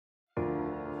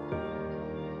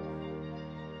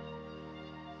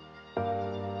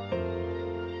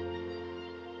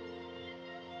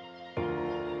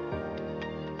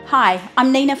Hi,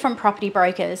 I'm Nina from Property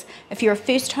Brokers. If you're a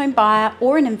first home buyer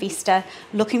or an investor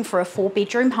looking for a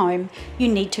 4-bedroom home, you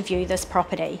need to view this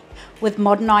property. With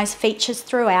modernised features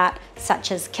throughout, such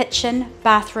as kitchen,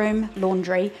 bathroom,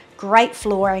 laundry, great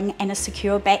flooring and a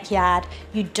secure backyard,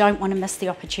 you don't want to miss the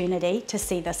opportunity to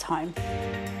see this home.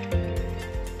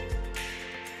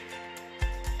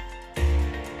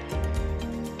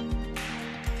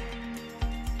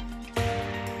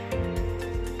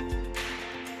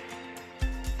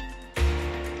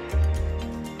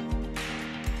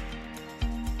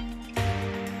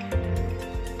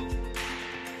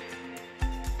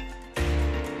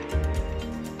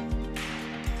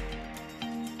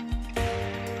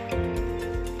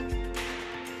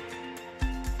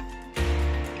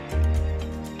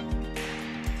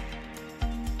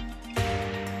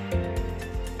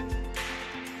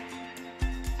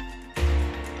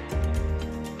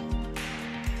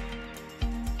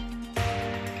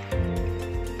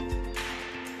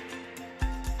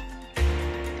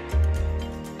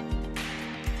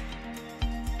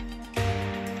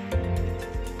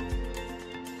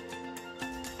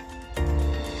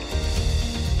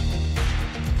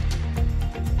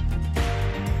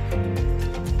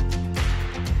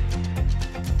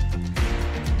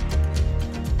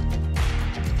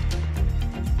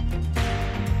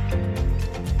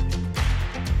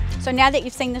 So now that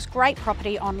you've seen this great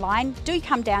property online, do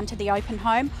come down to the open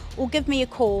home or give me a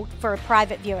call for a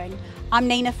private viewing. I'm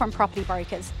Nina from Property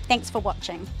Brokers. Thanks for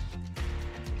watching.